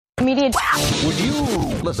Media. Would you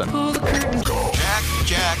listen?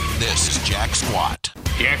 Jack, this is Jack Squat.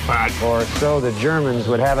 Jackpot. Or so the Germans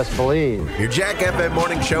would have us believe. Your Jack FM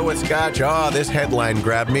morning show with Scotch. Oh, this headline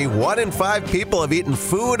grabbed me. 1 in 5 people have eaten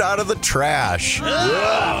food out of the trash.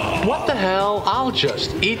 What the hell? I'll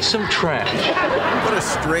just eat some trash. What a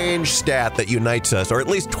strange stat that unites us, or at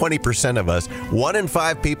least 20% of us. 1 in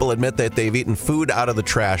 5 people admit that they've eaten food out of the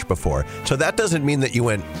trash before. So that doesn't mean that you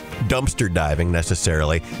went dumpster diving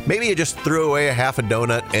necessarily. Maybe you just threw away a half a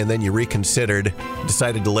donut and then you reconsidered,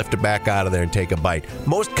 decided to lift it back out of there and take a bite.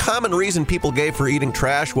 Most common reason people gave for eating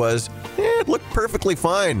trash was, it looked perfectly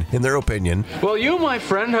fine, in their opinion. Well, you, my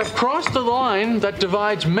friend, have crossed the line that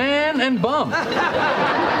divides man and bum. You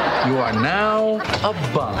are now a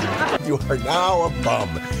bum. You are now a bum.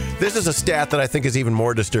 This is a stat that I think is even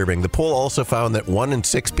more disturbing. The poll also found that 1 in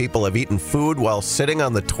 6 people have eaten food while sitting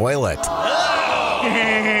on the toilet.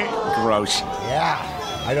 Gross. Yeah,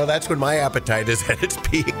 I know that's when my appetite is at its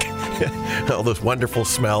peak. All those wonderful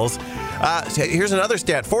smells. Here's another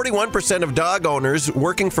stat. 41% of dog owners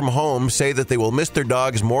working from home say that they will miss their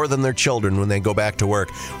dogs more than their children when they go back to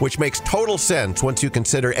work, which makes total sense once you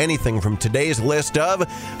consider anything from today's list of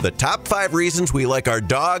the top 5 reasons we like our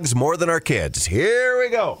dogs more than our kids. Here we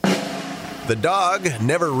go. The dog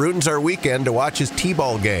never ruins our weekend to watch his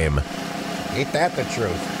t-ball game. Ain't that the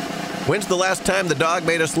truth? When's the last time the dog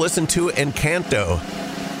made us listen to Encanto?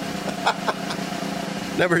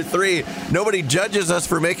 Number 3, nobody judges us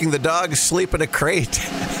for making the dog sleep in a crate.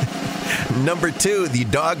 Number 2, the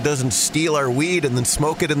dog doesn't steal our weed and then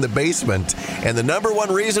smoke it in the basement. And the number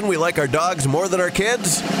 1 reason we like our dogs more than our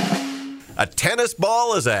kids? A tennis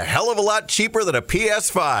ball is a hell of a lot cheaper than a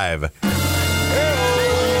PS5.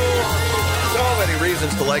 So many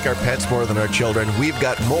reasons to like our pets more than our children. We've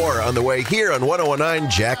got more on the way here on 101.9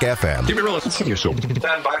 Jack FM. Give me real.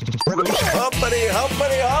 Stand by. Humpity,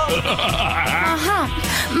 humpity, hump.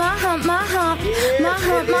 My hump, my hump, my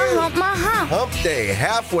hump, my hump, my hump. Hump day,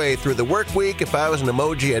 halfway through the work week. If I was an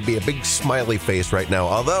emoji, I'd be a big smiley face right now.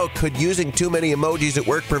 Although, could using too many emojis at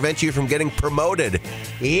work prevent you from getting promoted?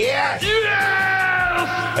 Yes!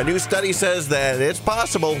 A new study says that it's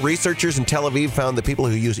possible. Researchers in Tel Aviv found that people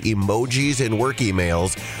who use emojis in work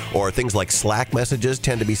emails or things like Slack messages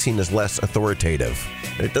tend to be seen as less authoritative.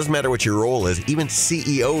 And it doesn't matter what your role is. Even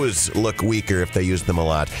CEOs look weaker if they use them a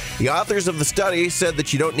lot. The authors of the study said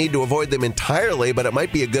that you don't need to avoid them entirely, but it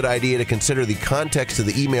might be a good idea to consider the context of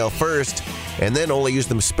the email first and then only use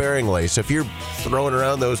them sparingly. So if you're throwing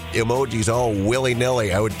around those emojis all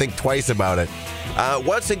willy-nilly, I would think twice about it.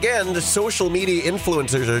 Once again, the social media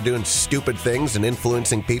influencers are doing stupid things and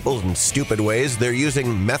influencing people in stupid ways. They're using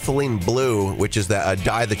methylene blue, which is a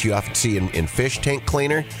dye that you often see in fish tank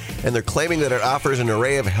cleaner, and they're claiming that it offers an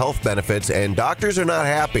array of health benefits, and doctors are not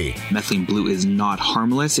happy. Methylene blue is not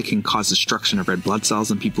harmless. It can cause destruction of red blood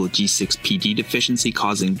cells in people with G6PD deficiency,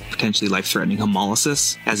 causing potentially life-threatening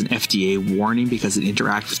hemolysis. As an FDA warning, because it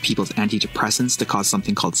interacts with people's antidepressants to cause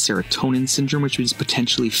something called serotonin syndrome, which is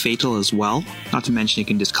potentially fatal as well. Not to mention it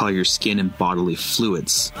can discolor your skin and bodily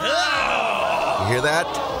fluids. You hear that?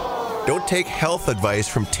 Don't take health advice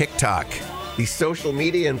from TikTok. These social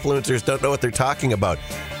media influencers don't know what they're talking about.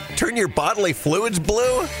 Turn your bodily fluids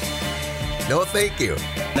blue? No, thank you.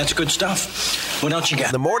 That's good stuff. What else you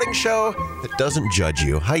got? The morning show that doesn't judge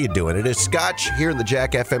you. How you doing? It is Scotch here in the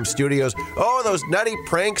Jack FM studios. Oh, those nutty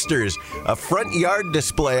pranksters. A front yard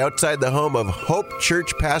display outside the home of Hope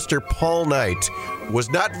Church pastor Paul Knight was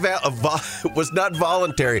not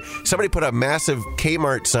voluntary. Somebody put a massive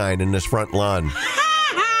Kmart sign in his front lawn.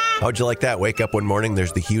 How'd you like that? Wake up one morning,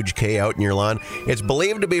 there's the huge K out in your lawn. It's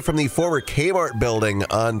believed to be from the former Kmart building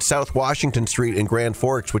on South Washington Street in Grand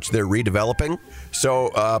Forks, which they're redeveloping.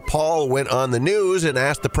 So Paul went on the news and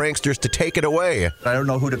asked the pranksters to take it away. I don't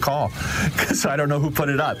know who to call because I don't know who put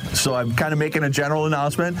it up. So I'm kind of making a general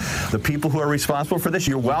announcement. The people who are responsible for this,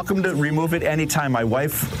 you're welcome to remove it anytime. My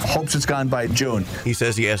wife hopes it's gone by June. He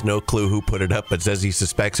says he has no clue who put it up, but says he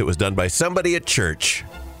suspects it was done by somebody at church.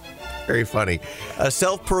 Very funny. A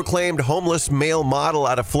self-proclaimed homeless male model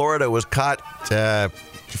out of Florida was caught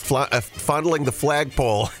fondling the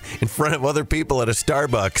flagpole in front of other people at a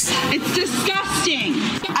Starbucks. It's disgusting.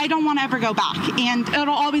 I don't want to ever go back, and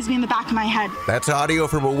it'll always be in the back of my head. That's audio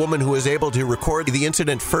from a woman who was able to record the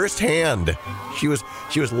incident firsthand. She was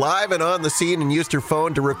live and on the scene and used her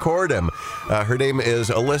phone to record him. Her name is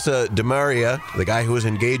Alyssa DeMaria. The guy who was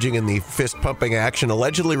engaging in the fist-pumping action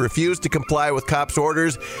allegedly refused to comply with cops'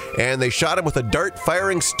 orders, and they shot him with a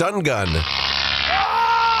dart-firing stun gun.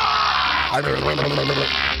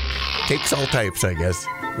 Takes all types, I guess.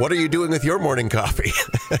 What are you doing with your morning coffee?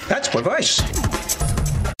 That's my voice.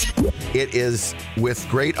 It is with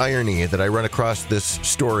great irony that I run across this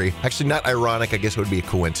story. Actually, not ironic. I guess it would be a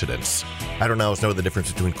coincidence. I don't know the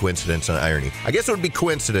difference between coincidence and irony. I guess it would be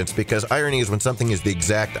coincidence because irony is when something is the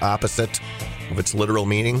exact opposite of its literal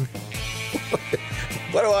meaning.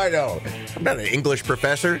 What do I know? I'm not an English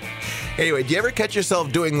professor. Anyway, do you ever catch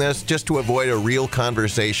yourself doing this just to avoid a real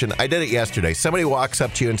conversation? I did it yesterday. Somebody walks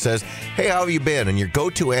up to you and says, "Hey, how have you been?" And your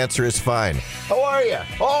go-to answer is fine. "How are you?"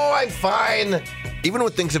 "Oh, I'm fine." Even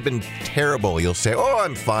when things have been terrible, you'll say, "Oh,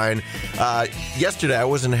 I'm fine." Yesterday, I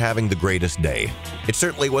wasn't having the greatest day. It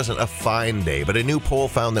certainly wasn't a fine day, but a new poll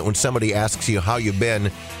found that when somebody asks you how you've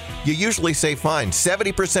been, you usually say fine.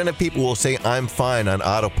 70% of people will say I'm fine on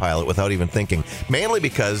autopilot without even thinking, mainly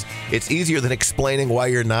because it's easier than explaining why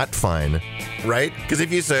you're not fine, right? Because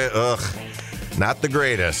if you say, ugh, not the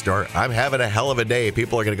greatest, or I'm having a hell of a day,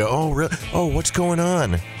 people are going to go, oh, really? Oh, what's going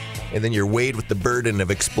on? And then you're weighed with the burden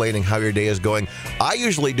of explaining how your day is going. I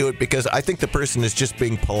usually do it because I think the person is just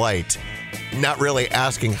being polite, not really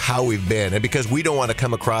asking how we've been, and because we don't want to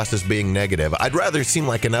come across as being negative. I'd rather seem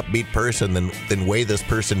like an upbeat person than weigh this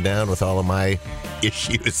person down with all of my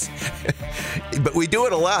issues. But we do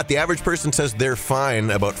it a lot. The average person says they're fine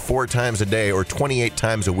about 4 times a day or 28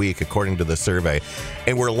 times a week, according to the survey.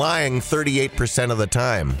 And we're lying 38% of the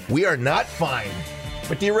time. We are not fine.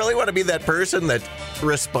 But do you really want to be that person that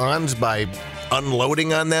responds by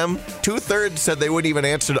unloading on them? 2/3 said they wouldn't even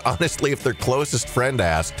answer honestly if their closest friend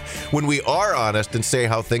asked. When we are honest and say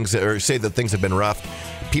say that things have been rough,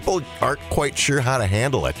 people aren't quite sure how to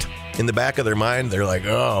handle it. In the back of their mind, they're like,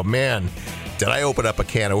 "Oh man, did I open up a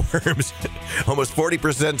can of worms?" Almost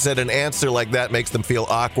 40% said an answer like that makes them feel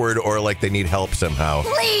awkward or like they need help somehow.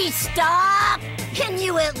 Please stop! Can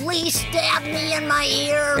you at least stab me in my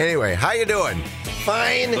ear? Anyway, how you doing?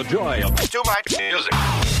 Fine. The joy of too much music.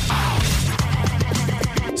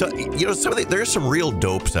 So, you know, there's some real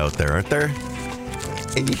dopes out there, aren't there?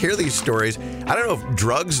 And you hear these stories. I don't know if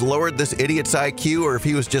drugs lowered this idiot's IQ or if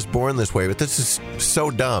he was just born this way, but this is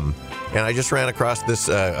so dumb. And I just ran across this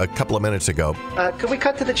a couple of minutes ago. Could we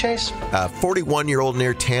cut to the chase? A 41-year-old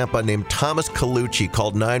near Tampa named Thomas Colucci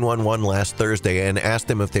called 911 last Thursday and asked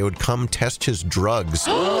them if they would come test his drugs.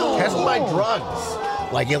 Test my drugs.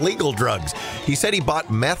 Like illegal drugs. He said he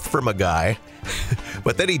bought meth from a guy,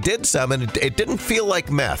 but then he did some and it didn't feel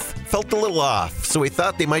like meth. Felt a little off, so he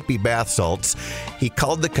thought they might be bath salts. He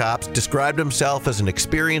called the cops, described himself as an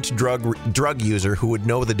experienced drug user who would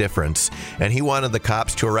know the difference, and he wanted the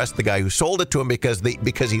cops to arrest the guy who sold it to him because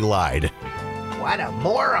he lied. What a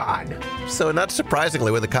moron. So not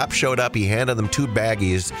surprisingly, when the cops showed up, he handed them 2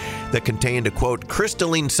 baggies that contained a, quote,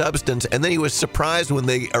 crystalline substance, and then he was surprised when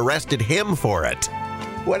they arrested him for it.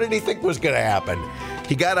 What did he think was going to happen?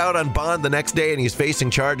 He got out on bond the next day and he's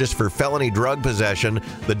facing charges for felony drug possession.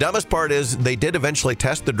 The dumbest part is they did eventually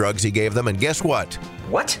test the drugs he gave them, and guess what?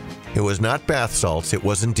 What? It was not bath salts, it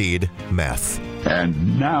was indeed meth.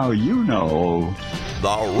 And now you know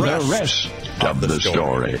the rest of the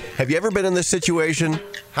story. Have you ever been in this situation?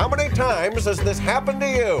 How many times has this happened to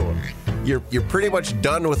you? You're pretty much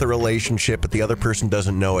done with a relationship, but the other person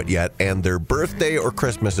doesn't know it yet, and their birthday or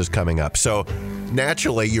Christmas is coming up. So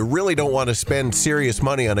naturally, you really don't want to spend serious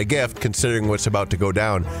money on a gift considering what's about to go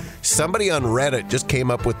down. Somebody on Reddit just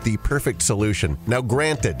came up with the perfect solution. Now,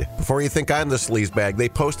 granted, before you think I'm the sleazebag, they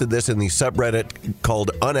posted this in the subreddit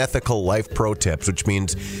called Unethical Life Pro Tips, which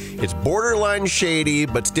means it's borderline shady,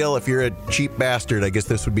 but still, if you're a cheap bastard, I guess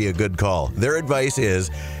this would be a good call. Their advice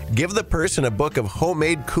is give the person a book of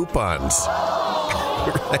homemade coupons.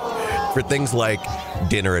 Right? For things like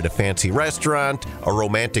dinner at a fancy restaurant, a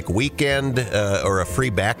romantic weekend, or a free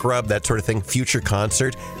back rub, that sort of thing, future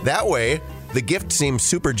concert. That way, the gift seems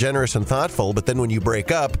super generous and thoughtful, but then when you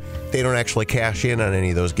break up, they don't actually cash in on any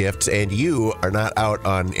of those gifts, and you are not out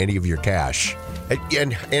on any of your cash.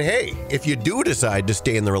 And hey, if you do decide to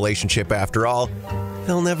stay in the relationship after all,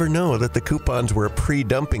 they'll never know that the coupons were a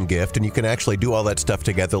pre-dumping gift and you can actually do all that stuff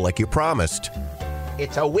together like you promised.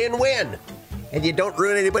 It's a win-win, and you don't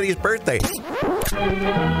ruin anybody's birthday.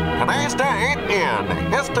 Today's day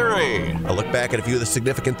in history. I'll look back at a few of the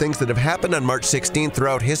significant things that have happened on March 16th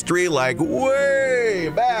throughout history, like way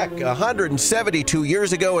back 172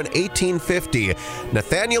 years ago in 1850,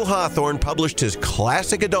 Nathaniel Hawthorne published his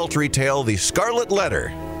classic adultery tale, The Scarlet Letter.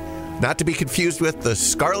 Not to be confused with The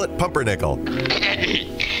Scarlet Pumpernickel.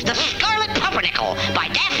 The Scarlet Pumpernickel by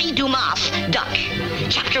Daffy Dumas Duck.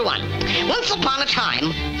 Chapter 1. Once upon a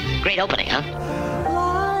time... Great opening,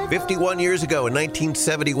 huh? 51 years ago in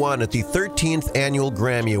 1971 at the 13th Annual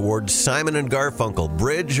Grammy Awards, Simon & Garfunkel,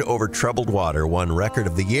 Bridge Over Troubled Water, won Record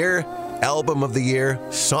of the Year, Album of the Year,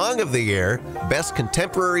 Song of the Year, Best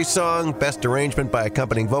Contemporary Song, Best Arrangement by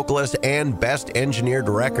Accompanying Vocalist, and Best Engineered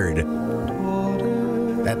Record.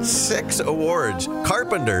 That's 6 awards.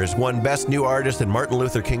 Carpenters won Best New Artist, and Martin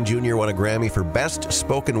Luther King Jr. won a Grammy for Best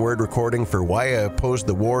Spoken Word Recording for Why I Opposed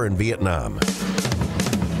the War in Vietnam.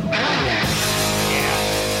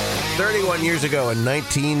 31 years ago in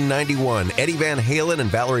 1991, Eddie Van Halen and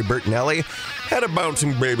Valerie Bertinelli had a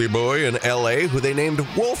bouncing baby boy in L.A. who they named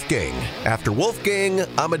Wolfgang, after Wolfgang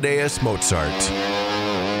Amadeus Mozart.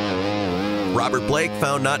 Robert Blake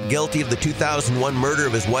found not guilty of the 2001 murder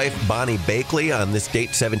of his wife, Bonnie Bakley, on this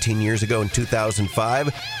date 17 years ago in 2005.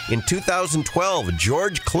 In 2012,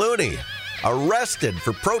 George Clooney arrested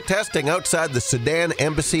for protesting outside the Sudan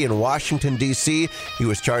embassy in Washington, D.C. He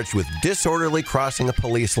was charged with disorderly crossing a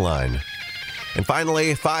police line. And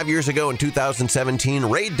finally, 5 years ago in 2017,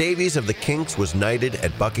 Ray Davies of the Kinks was knighted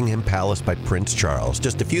at Buckingham Palace by Prince Charles.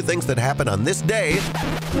 Just a few things that happened on this day.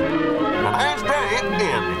 Last day in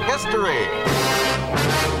history.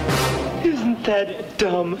 Isn't that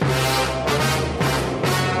dumb?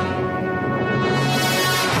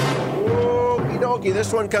 Okie,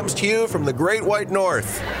 this one comes to you from the Great White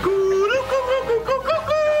North.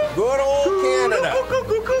 Good old Canada.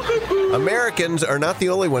 Americans are not the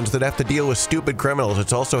only ones that have to deal with stupid criminals.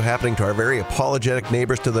 It's also happening to our very apologetic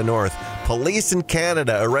neighbors to the north. Police in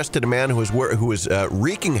Canada arrested a man who was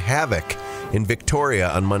wreaking havoc in Victoria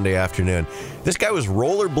on Monday afternoon. This guy was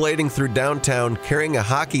rollerblading through downtown carrying a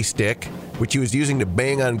hockey stick, which he was using to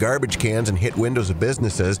bang on garbage cans and hit windows of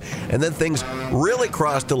businesses. And then things really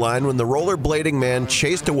crossed a line when the rollerblading man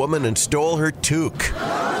chased a woman and stole her toque.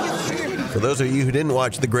 For those of you who didn't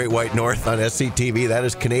watch The Great White North on SCTV, that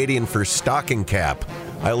is Canadian for stocking cap.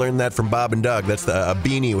 I learned that from Bob and Doug. That's a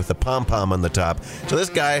beanie with a pom-pom on the top. So this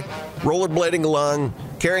guy, rollerblading along,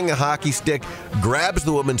 carrying a hockey stick, grabs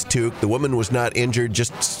the woman's toque. The woman was not injured,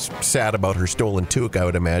 just sad about her stolen toque, I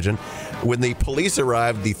would imagine. When the police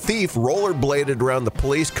arrived, the thief rollerbladed around the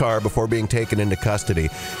police car before being taken into custody.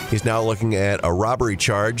 He's now looking at a robbery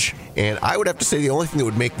charge, and I would have to say the only thing that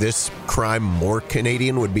would make this crime more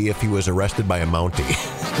Canadian would be if he was arrested by a Mountie.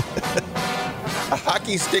 A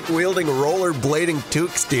hockey stick-wielding, rollerblading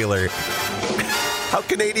toque stealer. How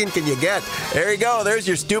Canadian can you get? There you go. There's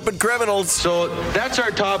your stupid criminals. So that's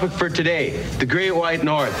our topic for today, the Great White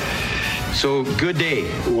North. So good day.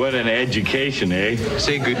 What an education, eh?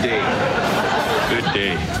 Say good day. Good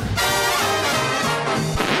day.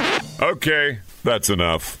 Okay, that's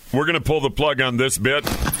enough. We're going to pull the plug on this bit.